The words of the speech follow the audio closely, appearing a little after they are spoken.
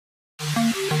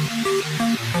Hey,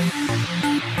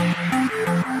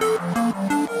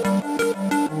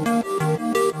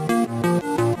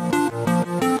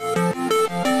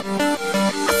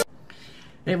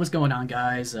 what's going on,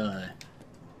 guys?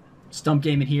 Stump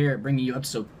Gaming here, bringing you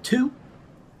episode 2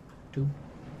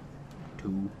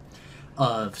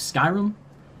 of Skyrim,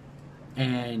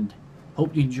 and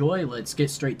hope you enjoy. Let's get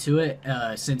straight to it.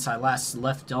 Since I last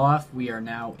left off, we are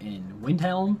now in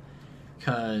Windhelm,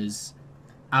 because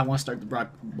I want to start the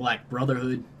Black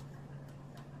Brotherhood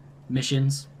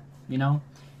missions, you know?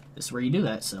 This is where you do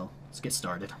that, so let's get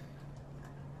started.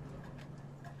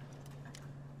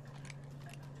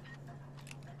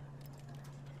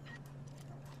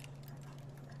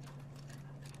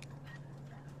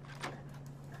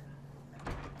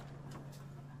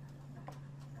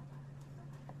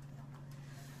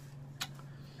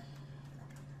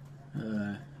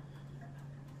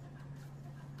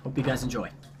 Hope you guys enjoy.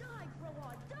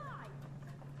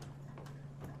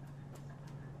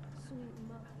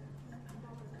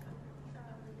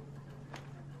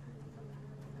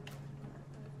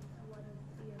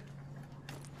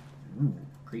 Ooh,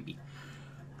 creepy.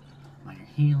 Minor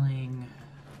healing.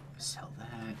 Sell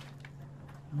that.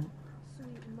 Oh.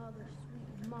 Sweet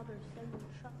mother, send your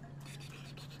child.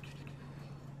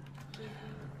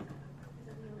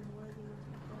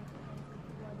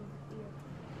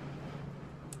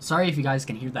 Sorry if you guys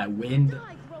can hear that wind.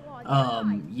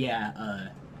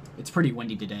 It's pretty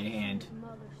windy today, and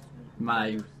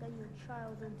I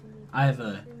have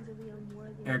a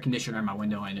air conditioner in my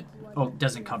window, and it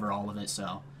doesn't cover all of it,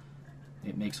 so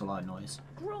it makes a lot of noise.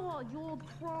 Grow up, you old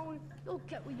crone. You'll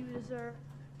get what you deserve.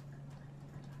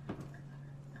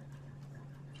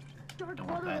 Dark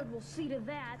Brotherhood will see to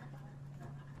that.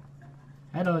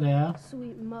 Hello there.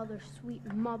 Sweet mother,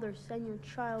 send your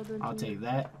child into I'll take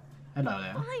that. Hello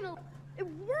there. Finally, it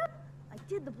worked. I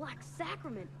did the Black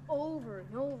Sacrament over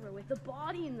and over with the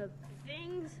body and the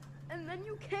things, and then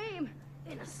you came,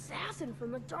 an assassin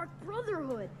from the Dark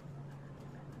Brotherhood.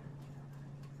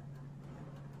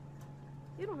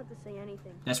 You don't have to say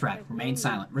anything. That's right. Remain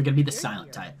silent. We're gonna be the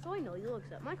silent type. So I know you'll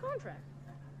accept my contract.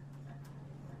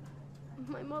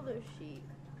 My mother,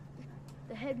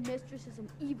 the headmistress is an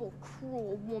evil,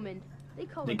 cruel woman. They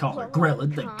call her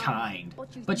Grilla the kind.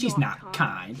 But she's not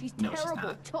kind. No, she's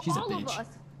not. She's a bitch.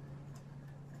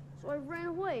 So I ran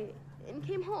away and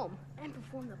came home and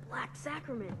performed the Black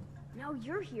Sacrament. Now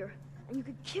you're here, and you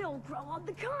could kill Grilla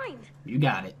the kind. You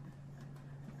got it.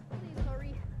 Please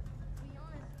hurry. To be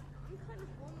honest, I'm kind of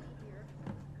lonely here.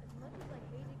 As much as I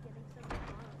hated getting sent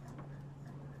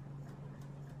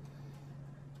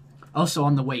to Also,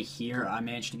 on the way here, I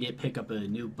managed to pick up a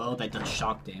new bow that does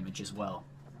shock damage as well.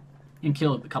 And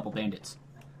kill a couple bandits.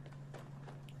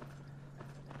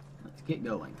 Let's get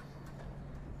going.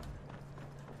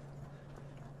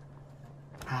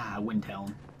 Ah,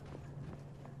 Windhelm.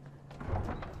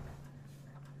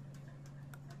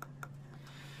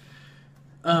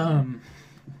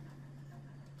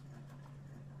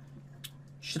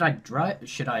 Should I drive?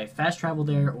 Should I fast travel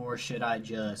there, or should I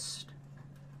just...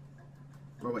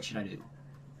 Or what should I do?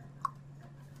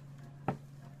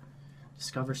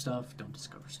 Discover stuff, don't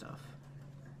discover stuff.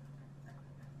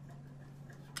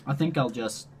 I think I'll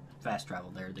just fast travel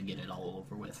there to get it all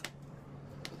over with.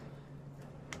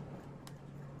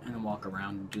 And then walk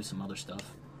around and do some other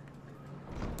stuff.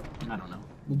 I don't know.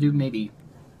 We'll do maybe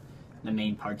the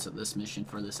main parts of this mission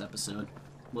for this episode.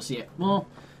 We'll see it. Well,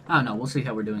 I don't know. We'll see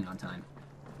how we're doing on time.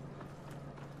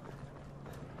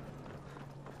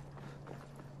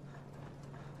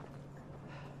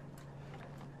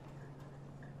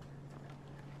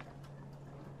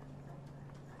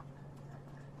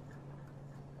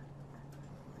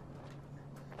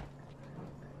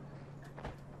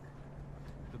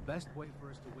 The best way for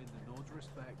us to win the Node's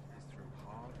respect is through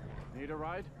hard work. Need a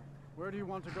ride? Where do you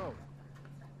want to go?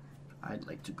 I'd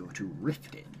like to go to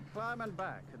Riften. Climb and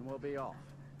back, and we'll be off.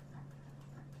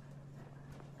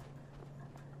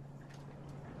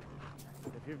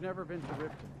 If you've never been to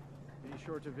Riften, be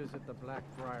sure to visit the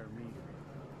Blackbriar Meadery.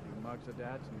 You mugs of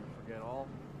dads and you forget all.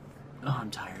 Oh,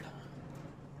 I'm tired.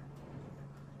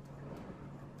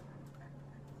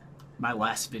 My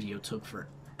last video took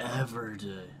forever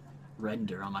to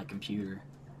render on my computer.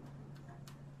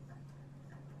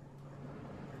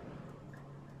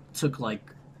 It took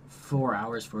like 4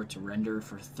 hours for it to render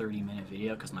for a 30-minute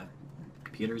video because my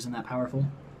computer isn't that powerful.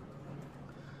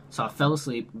 So I fell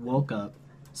asleep, woke up,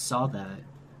 saw that,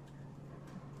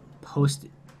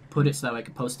 put it so that I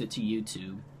could post it to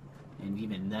YouTube, and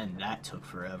even then that took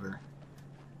forever.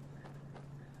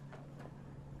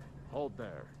 Hold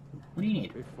there. What do you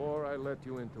need? Before I let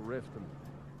you into Riften,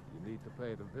 you You need to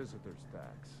pay the visitor's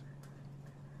tax.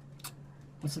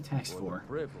 What's the tax For for? the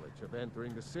privilege of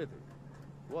entering the city.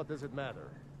 What does it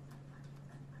matter?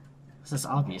 This is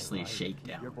obviously a All right,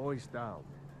 shakedown. keep your voice down.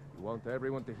 You want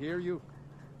everyone to hear you?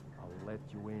 I'll let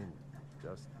you in.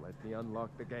 Just let me unlock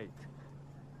the gate.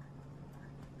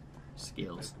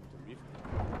 Skills.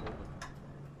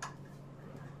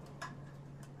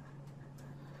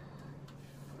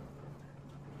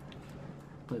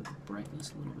 Play with the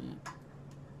brightness a little bit.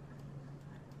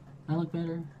 That look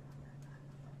better?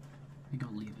 I think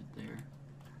I'll leave it there.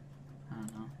 I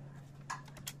don't know.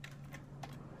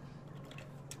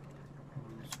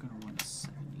 I'm just gonna run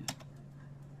 70.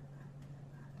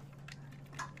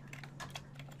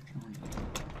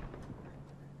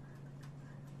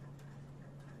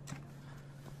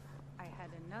 I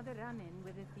had another run-in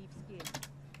with a thief's guild.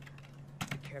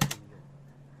 Be careful, Neil.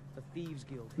 The Thieves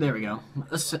Guild. There we go.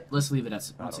 Let's leave it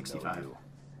at I don't know 165.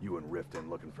 you and Riften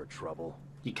looking for trouble?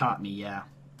 You caught me, yeah.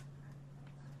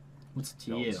 What's it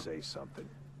to Don't you? say something.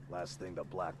 Last thing the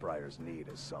Blackbriars need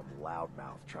is some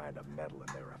loudmouth trying to meddle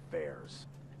in their affairs.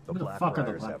 The Who the fuck are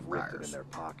the Blackbriars have Riften Blackbriars? in their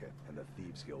pocket, and the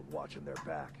Thieves Guild watching their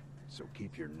back. So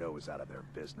keep your nose out of their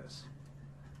business.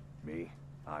 Me,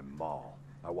 I'm Maul.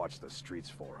 I watch the streets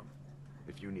for them.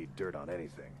 If you need dirt on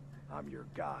anything, I'm your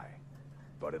guy.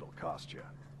 But it'll cost you.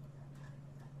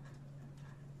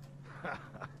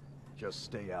 Just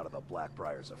stay out of the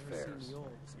Blackbriars' affairs. You'll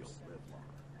live long.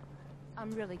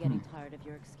 I'm really getting tired of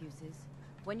your excuses.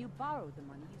 When you borrowed the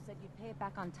money, you said you'd pay it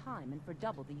back on time and for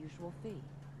double the usual fee.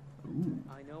 Ooh.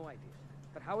 I know I did.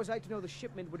 But how was I to know the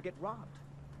shipment would get robbed?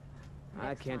 I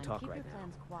Next can't time, talk keep right your now.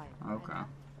 plans quiet. Okay. I know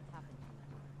what happened to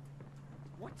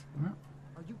you. What? Huh?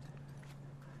 Are you...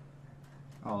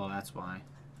 Oh, that's why.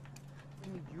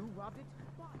 You robbed it?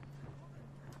 Why?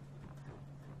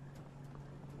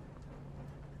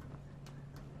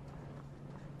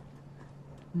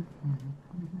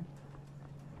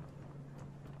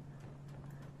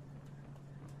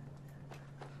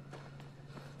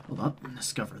 Hold up,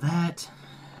 discover that.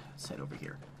 Let's head over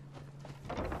here.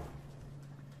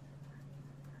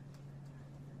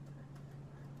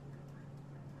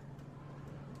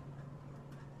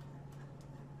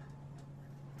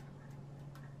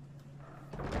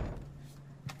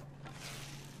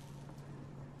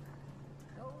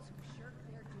 Those who shirk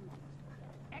their duties will get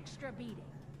an extra beating.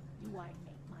 Do I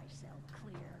make myself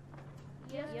clear?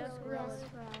 Yes, Gorilla.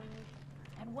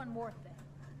 And one more thing.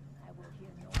 I will hear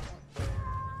no more.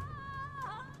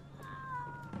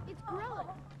 It's Gorilla.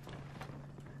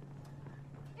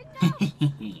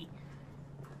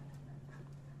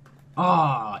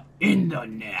 Ah, in the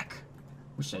neck.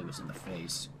 Wish I was in the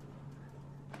face.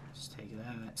 Just take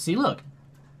that. See, look.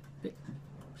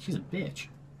 She's a bitch.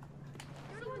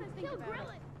 Kill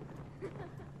Gorilla.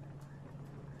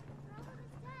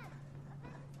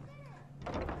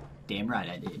 Damn right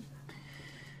I did.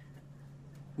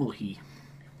 Well, he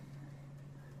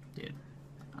did.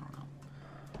 I don't know.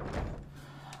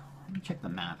 Let me check the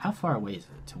map. How far away is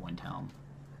it to Windhelm?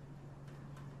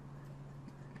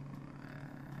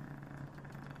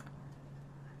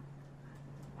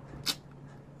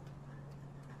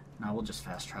 No, we'll just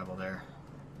fast travel there.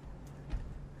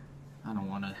 I don't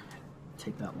want to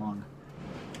take that long.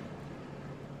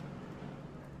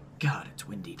 God, it's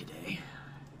windy today.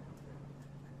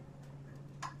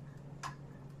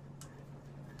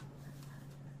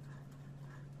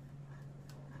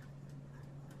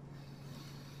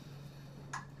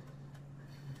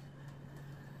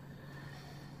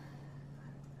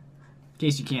 In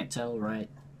case you can't tell, right,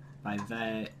 by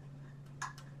that,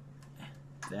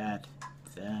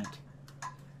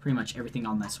 pretty much everything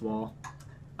on this wall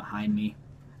behind me.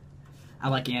 I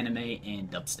like anime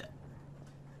and dubstep.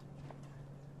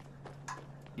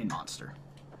 And Monster.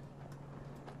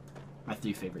 My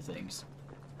 3 favorite things.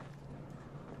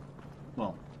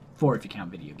 Well, 4 if you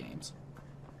count video games.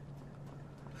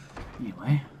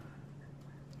 Anyway.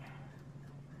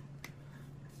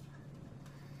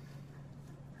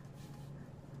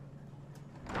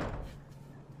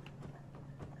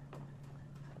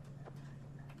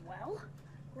 Well,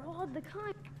 Growled the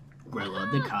Kind.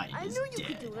 Grilla the Kind I is knew you dead.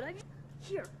 could do it.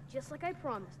 Here, just like I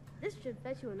promised. This should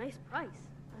fetch you a nice price.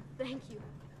 Thank you.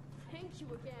 Thank you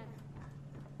again.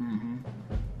 Mm-hmm.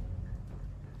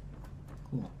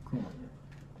 Cool, cool.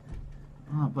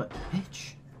 Oh, but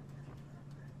bitch.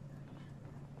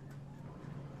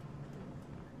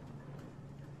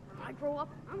 When I grow up,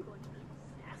 I'm going to be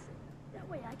an assassin. That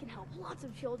way I can help lots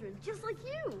of children, just like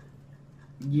you.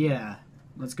 Yeah,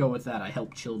 let's go with that. I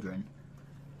help children.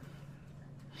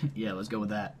 Yeah, let's go with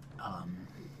that.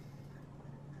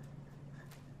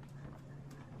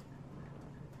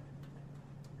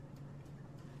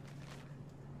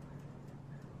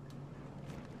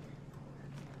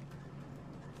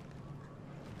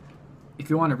 If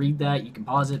you want to read that, you can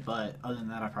pause it, but other than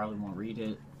that, I probably won't read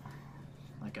it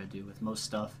like I do with most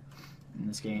stuff in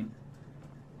this game.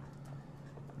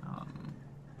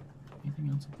 Anything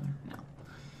else up there? No.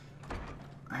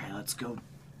 Alright, let's go.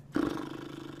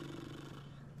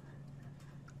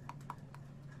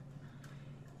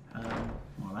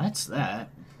 Well, that's that.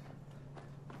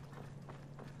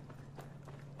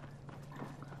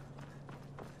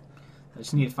 I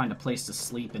just need to find a place to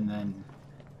sleep and then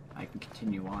I can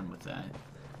continue on with that.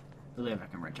 I believe I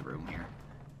can rent a room here.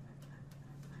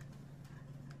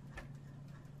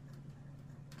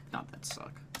 Not that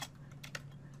suck.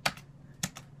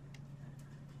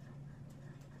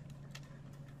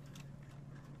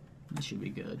 This should be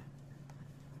good.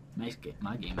 Nice get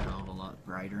my game a hell of a lot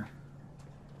brighter.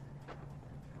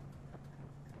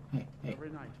 Hey, hey. Every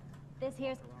night. This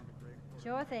here's Around the great court.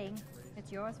 sure thing.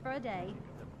 It's yours for a day.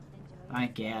 Enjoy.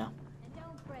 Thank you. And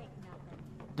don't break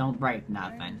nothing. Don't break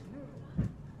nothing.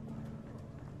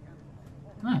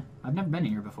 Huh, I've never been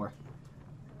in here before.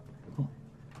 Cool.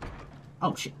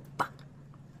 Oh shit. Fuck.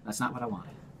 That's not what I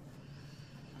wanted.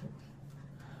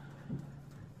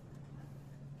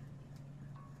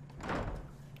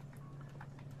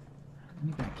 Let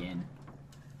me back in.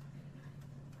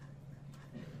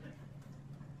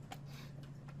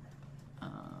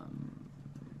 I'm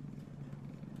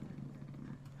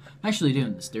actually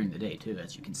doing this during the day too,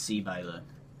 as you can see by the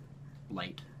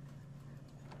light.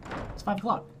 It's 5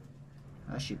 o'clock.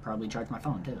 I should probably charge my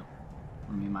phone too.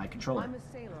 I mean my controller. I'm a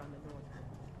sailor on the North.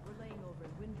 We're laying over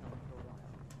in Windhelm for a while.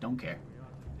 Don't care. We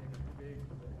ought to dig a big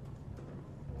hole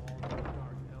for all the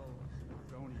dark elves and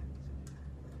Argonians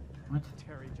What? and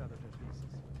tear each other to pieces.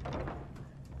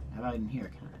 How about in here?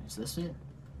 Is this it?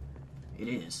 It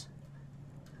is.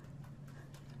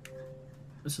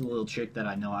 This is a little trick that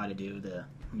I know how to do to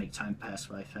make time pass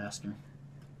by faster.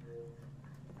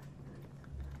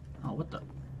 Oh, what the?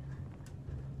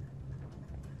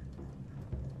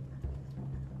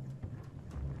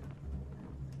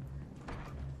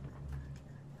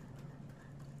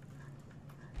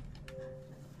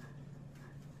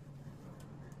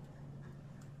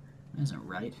 That isn't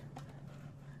right.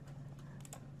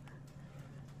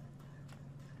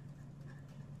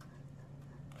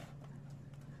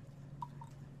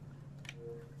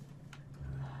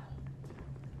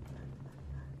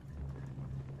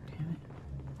 Damn it.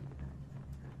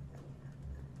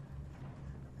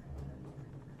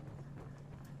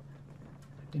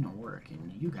 Didn't work,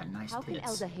 and you got nice How can tits.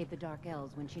 Elda hate the Dark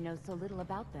Elves when she knows so little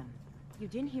about them? You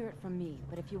didn't hear it from me,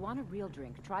 but if you want a real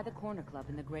drink, try the Corner Club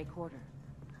in the Grey Quarter.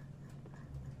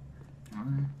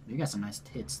 You got some nice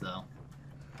tits, though.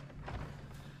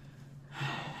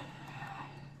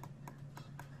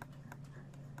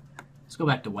 Let's go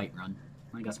back to Whiterun.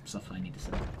 I got some stuff I need to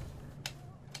say.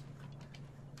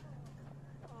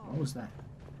 What was that?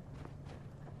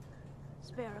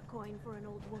 Spare a coin for an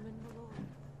old woman, my lord.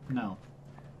 No.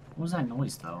 What was that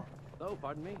noise, though? Oh,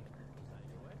 pardon me.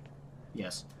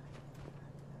 Yes.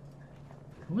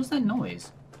 What was that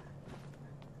noise?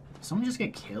 Did someone just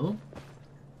get killed?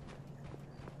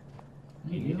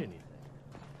 You need anything?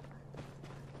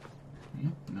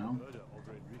 No. Murder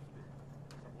over in Riften.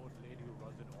 Some old lady who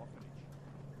runs an orphanage.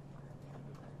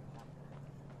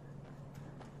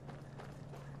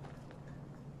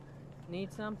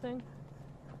 Need something?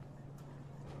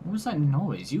 What was that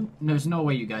noise? There's no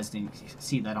way you guys didn't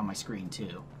see that on my screen,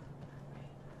 too.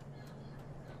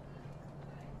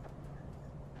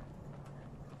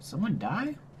 Someone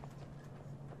die?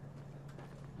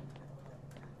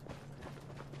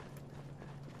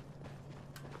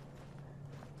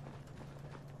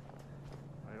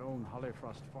 I own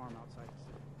Hollyfrost Farm outside the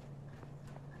city.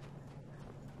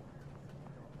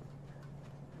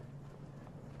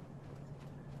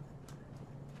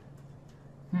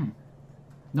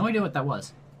 No idea what that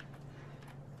was.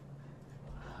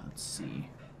 Let's see.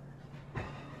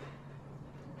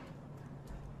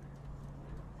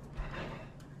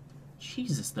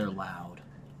 Jesus, they're loud.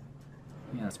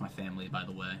 Yeah, that's my family, by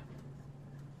the way.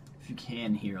 If you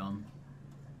can hear them.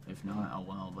 If not, oh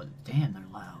well, but damn, they're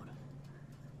loud.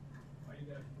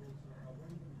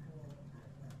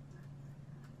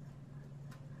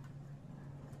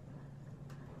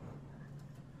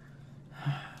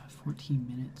 14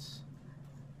 minutes.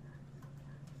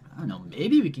 I don't know,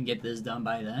 maybe we can get this done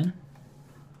by then.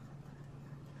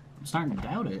 I'm starting to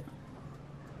doubt it.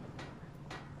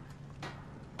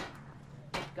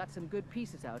 Got some good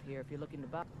pieces out here if you're looking to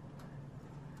buy.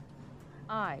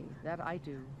 Aye, that I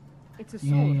do. It's a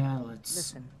sword. Yeah, let's...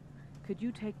 Listen, could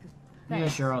you take this? Yeah,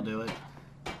 Thanks. sure, I'll do it.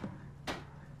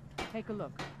 Take a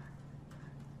look.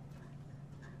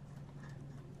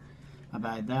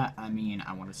 By that, I mean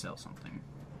I want to sell something.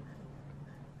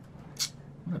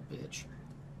 What a bitch.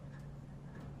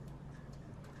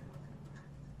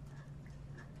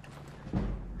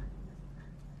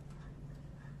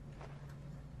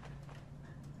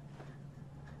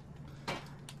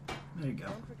 There you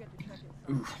go.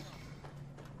 Ooh.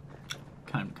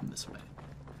 Kind of come this way.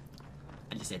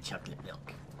 I just had chocolate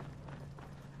milk.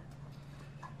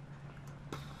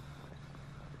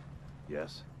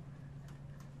 Yes?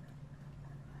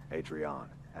 Adrienne,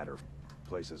 at her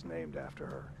place is named after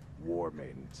her. War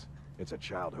Maidens. It's a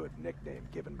childhood nickname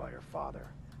given by her father.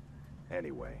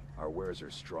 Anyway, our wares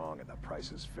are strong and the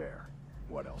price is fair.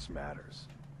 What else matters?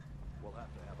 We'll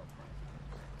have to have a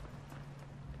price.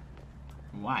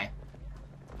 Why?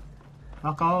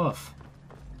 Fuck off.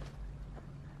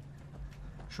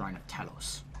 Shrine of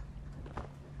Talos.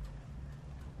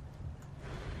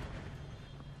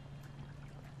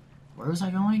 Where was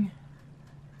I going?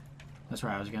 That's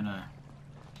right, I was gonna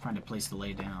find a place to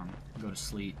lay down, go to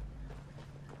sleep.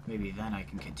 Maybe then I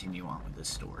can continue on with this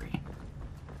story.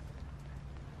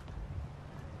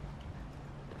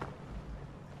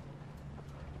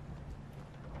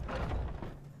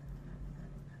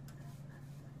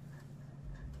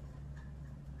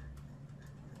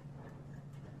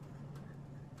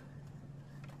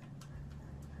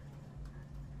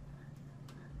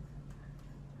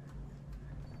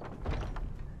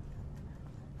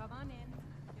 Come on in.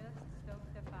 Just stoke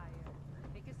the fire.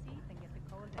 Take a seat and get the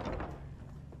cold air.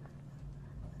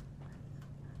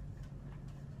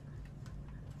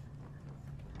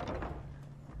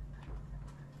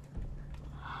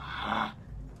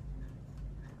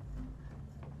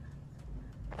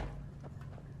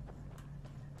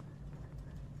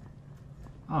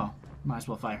 Oh, might as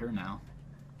well fight her now.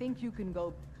 Think you can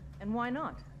go... And why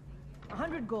not?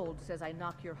 100 gold says I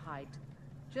knock your hide.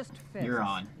 Just fists. You're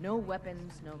on. No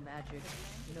weapons, no magic,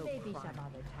 no Maybe crime. some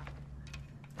other time.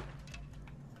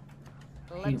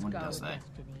 I hate Let's when go. it does that.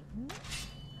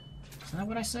 Is that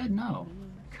what I said? No.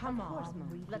 Come Of course, on,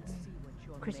 Marie. let's see what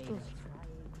you're Crystal's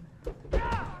made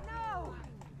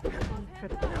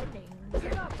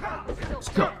Let's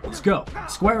go. Let's go.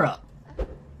 Square up.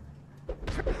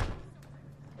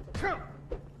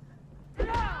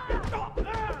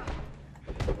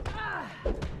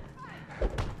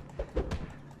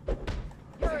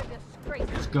 You're a disgrace.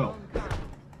 Let's go.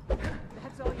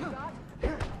 That's all you got?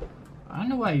 I don't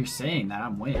know why you're saying that.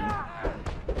 I'm winning.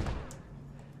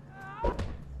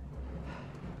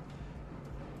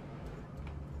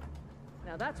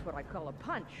 Now that's what I call a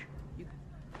punch. You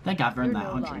Thank God I've earned You're that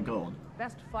no 100 liar. gold.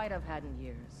 Best fight I've had in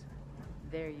years.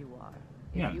 There you are.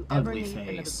 You got If an you ever ugly need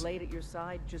another face. blade at your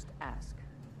side, just ask.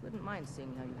 Wouldn't mind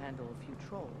seeing how you handle a few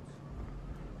trolls.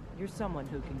 You're someone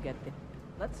who can get the...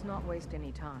 Let's not waste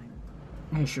any time.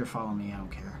 Yeah, sure, follow me. I don't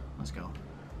care. Let's go.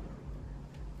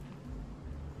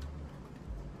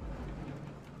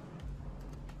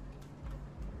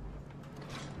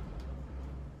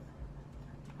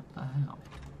 What the hell?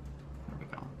 There we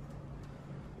go.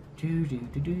 Do do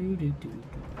do do do do.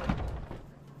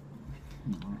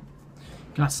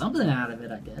 Got something out of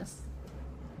it, I guess.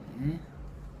 Eh.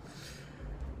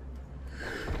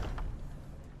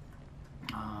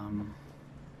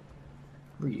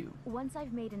 Who are you? Once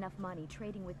I've made enough money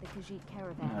trading with the Khajiit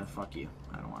caravan. Fuck you.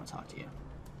 I don't want to talk to you.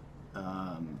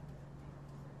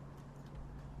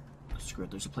 Screw it.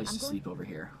 There's a place to sleep over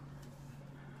here.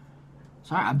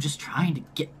 Sorry, I'm just trying to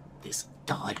get this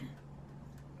done.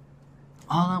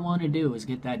 All I want to do is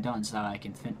get that done so that I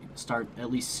can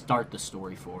at least start the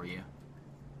story for you.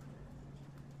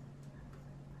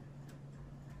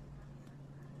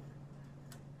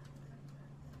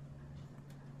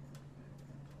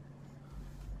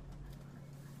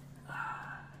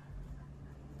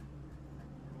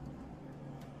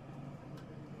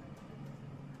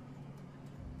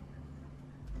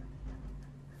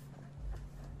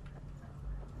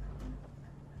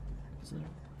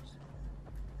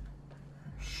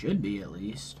 Should be, at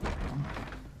least.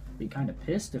 Be kind of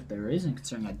pissed if there isn't,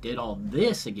 considering I did all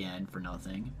this again for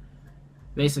nothing.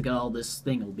 Basically, all this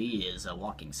thing will be is a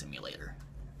walking simulator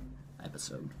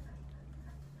episode.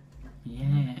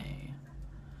 Yay.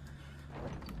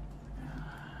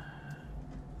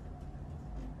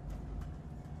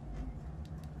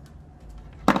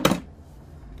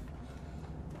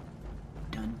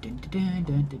 Dun dun dun dun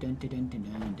dun dun dun dun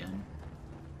dun dun.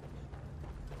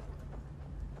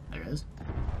 There it is.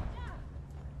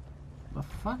 The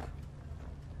fuck?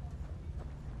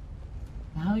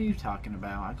 The hell are you talking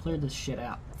about? I cleared this shit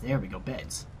out. There we go,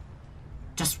 beds.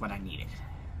 Just what I needed.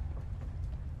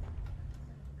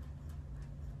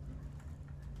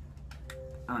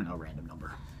 I don't know, random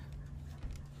number.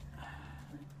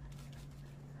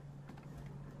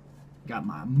 Got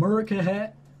my America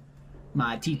hat,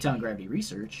 my Teton Gravity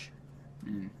Research,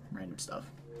 and random stuff.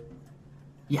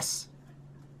 Yes.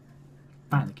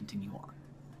 Finally continue on.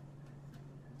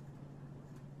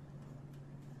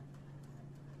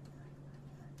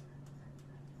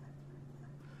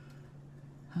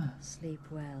 Sleep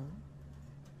well?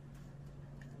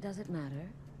 Does it matter?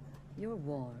 You're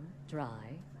warm,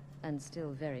 dry, and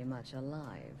still very much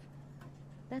alive.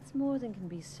 That's more than can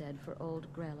be said for old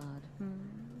Grelod,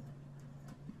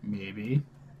 Maybe.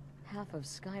 Half of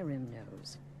Skyrim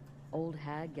knows. Old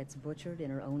hag gets butchered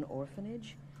in her own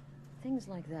orphanage. Things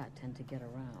like that tend to get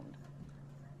around.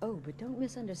 Oh, but don't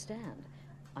misunderstand.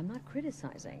 I'm not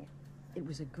criticizing. It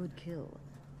was a good kill.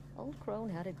 Old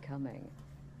Crone had it coming.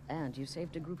 And you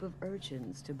saved a group of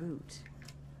urchins to boot.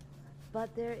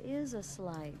 But there is a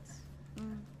slight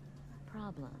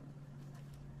problem.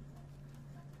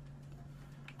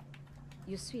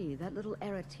 You see, that little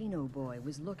Aretino boy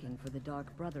was looking for the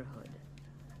Dark Brotherhood.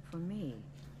 For me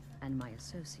and my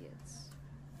associates.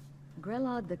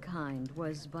 Grelod the Kind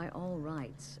was, by all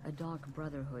rights, a Dark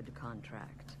Brotherhood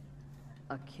contract.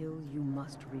 A kill you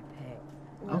must repay.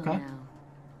 Well, okay. Now,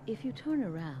 if you turn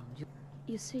around,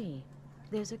 you see,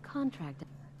 there's a contract.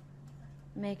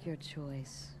 Make your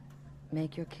choice.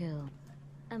 Make your kill.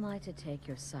 Am I to take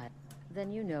your side?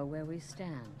 Then you know where we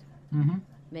stand.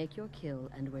 Make your kill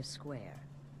and we're square.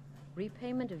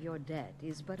 Repayment of your debt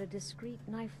is but a discreet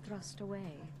knife thrust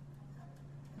away.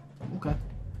 Okay.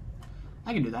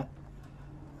 I can do that.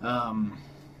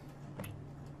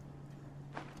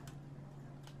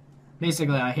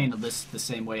 Basically, I handle this the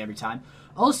same way every time.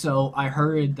 Also, I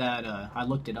heard that, I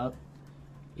looked it up.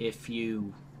 If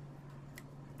you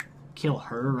kill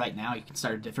her right now, you can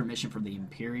start a different mission for the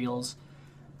Imperials,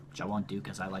 which I won't do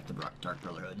because I like the Dark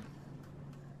Brotherhood.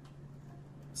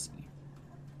 Let's see.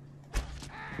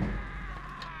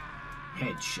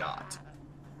 Headshot.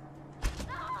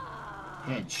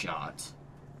 Headshot.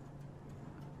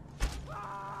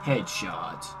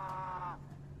 Headshot.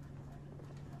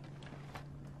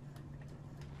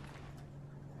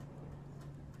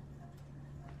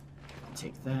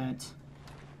 Take that.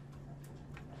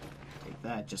 Take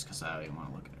that just because I want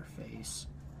to look at her face.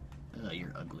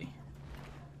 You're ugly.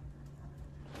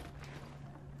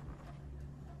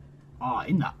 Oh,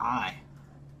 in the eye.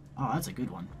 Oh, that's a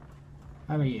good one.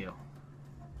 How about you?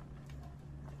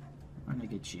 Where did I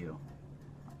get you?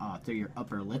 Oh, through your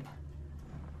upper lip.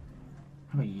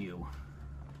 How about you?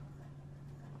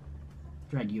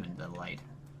 Drag you into the light.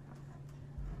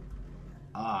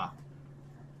 Ah.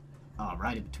 Oh,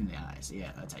 right in between the eyes.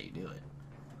 Yeah, that's how you do it.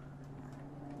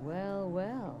 Well,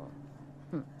 well.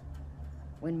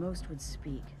 When most would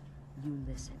speak, you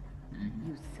listen.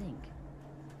 You think.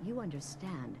 You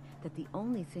understand that the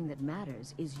only thing that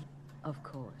matters is you, of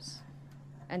course.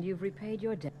 And you've repaid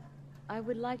your debt. I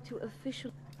would like to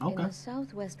officially... Okay. In the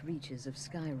southwest reaches of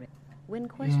Skyrim, when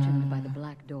questioned by the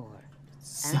Black Door,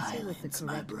 answer with the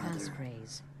correct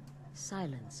passphrase,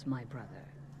 "Silence, my brother."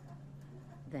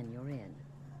 Then you're in.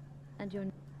 And you're...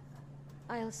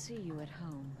 I'll see you at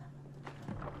home.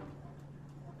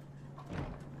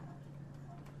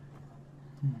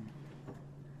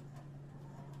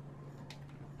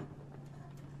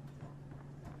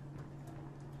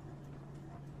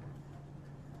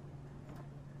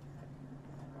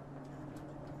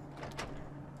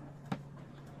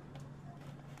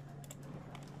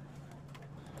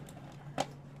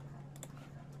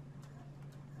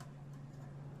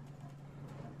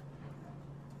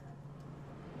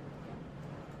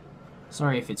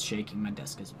 Sorry if it's shaking. My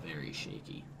desk is very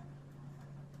shaky.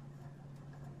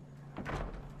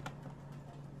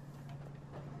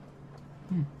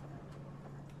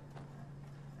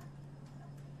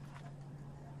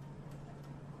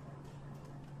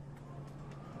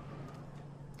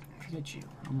 Forget you.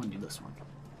 I'm gonna do this one.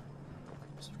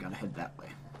 So we've got to head that way.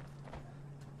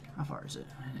 How far is it?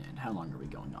 And how long are we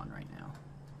going on right now?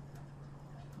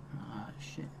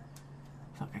 Shit.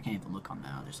 Fuck, I can't even look on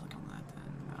that. I'll just look on that then.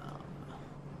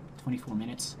 24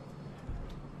 minutes.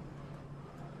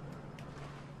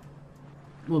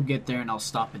 We'll get there and I'll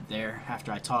stop it there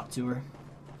after I talk to her.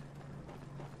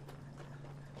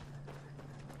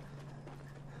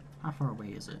 How far away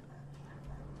is it?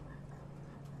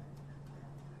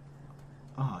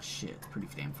 Oh shit, it's pretty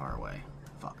damn far away.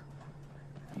 Fuck.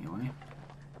 Anyway.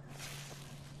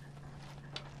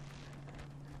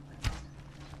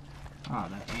 Oh,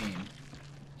 that aim.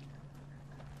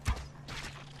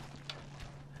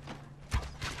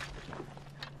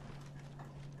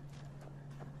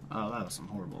 Oh, that was some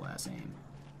horrible ass aim.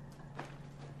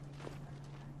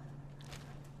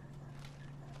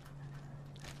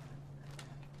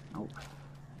 Nope.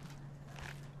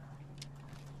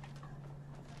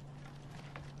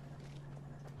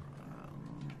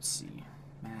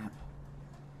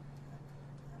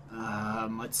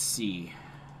 let's see.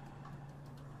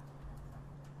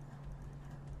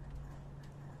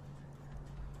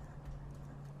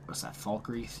 What's that,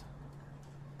 Falkreath?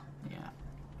 Yeah.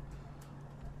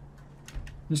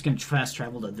 I'm just gonna fast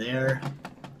travel to there,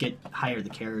 hire the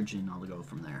carriage, and I'll go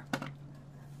from there.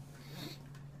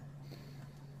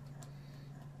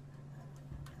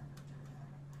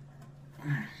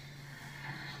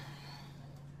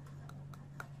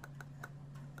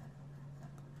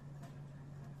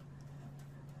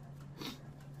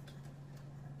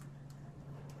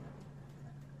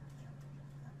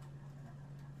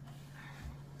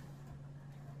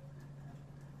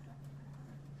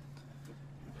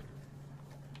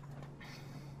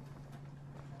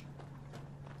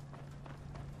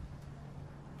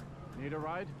 Need a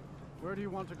ride? Where do you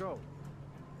want to go?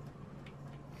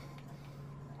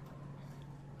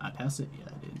 I pass it? Yeah,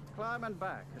 I did. Climb and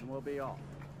back, and we'll be off.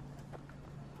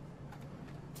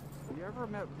 You ever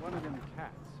met one of them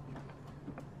cats?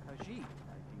 Khajiit,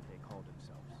 I think they called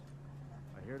themselves.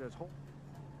 I hear there's whole...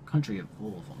 Country of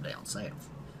full of them down south.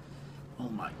 Oh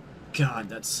my god,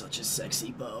 that's such a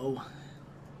sexy bow.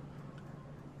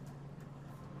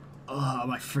 Oh,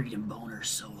 my freaking boner's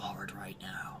so hard right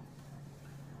now.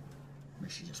 Or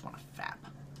she just want to fap.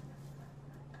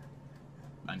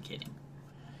 I'm kidding.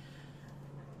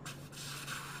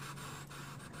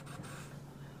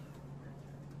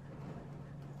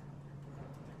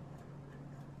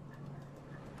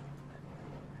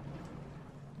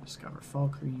 Discover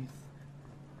Falkreath.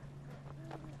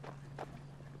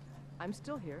 I'm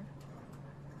still here.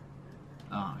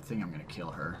 Oh, I think I'm gonna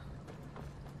kill her.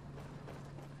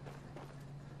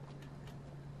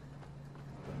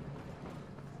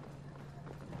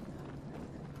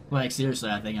 Like, seriously,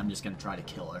 I think I'm just gonna try to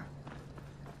kill her.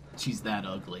 She's that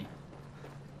ugly.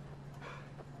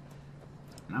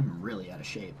 And I'm really out of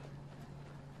shape.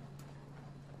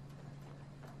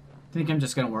 I think I'm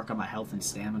just gonna work on my health and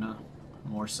stamina,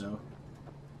 more so.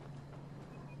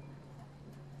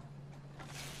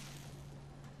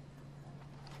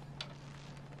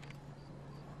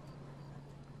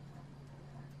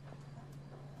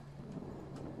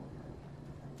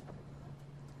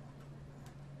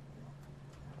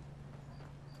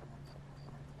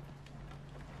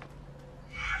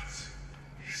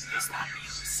 Is that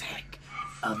music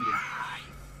of your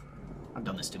life? I've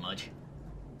done this too much.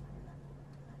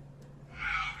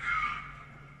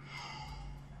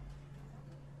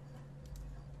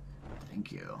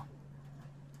 Thank you.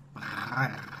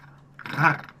 I'm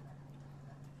tired.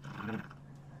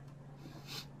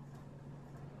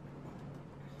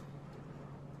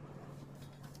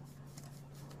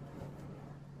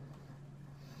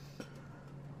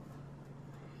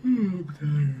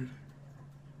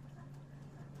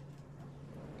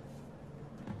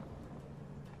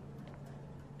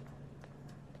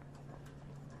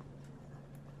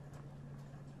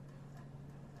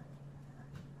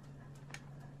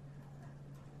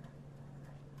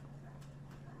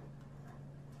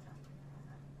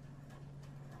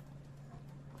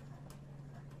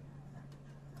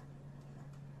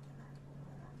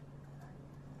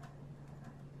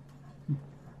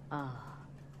 Ah,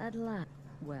 at last.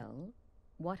 Well,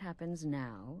 what happens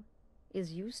now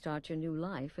is you start your new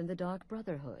life in the Dark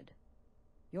Brotherhood.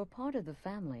 You're part of the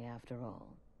family, after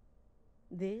all.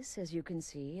 This, as you can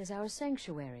see, is our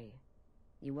sanctuary.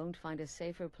 You won't find a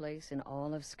safer place in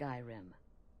all of Skyrim.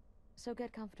 So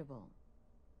get comfortable.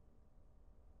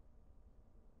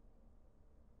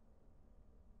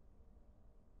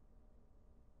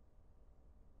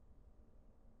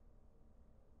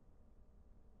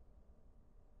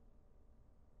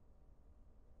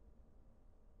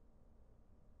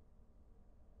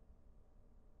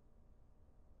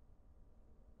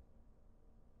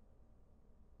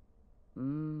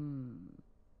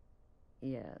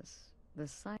 Yes, the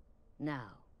site. Now,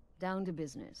 down to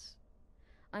business.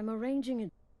 I'm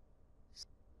arranging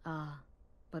a...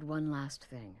 but one last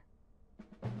thing.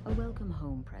 A welcome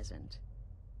home present.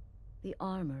 The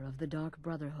armor of the Dark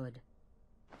Brotherhood.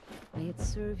 May it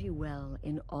serve you well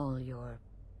in all your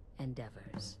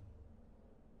endeavors.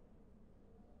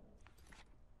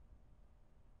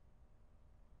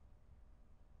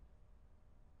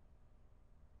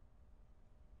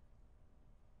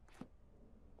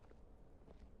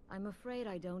 I'm afraid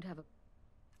I don't have a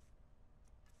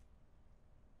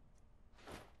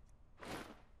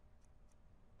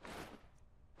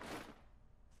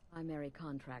primary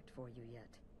contract for you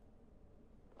yet.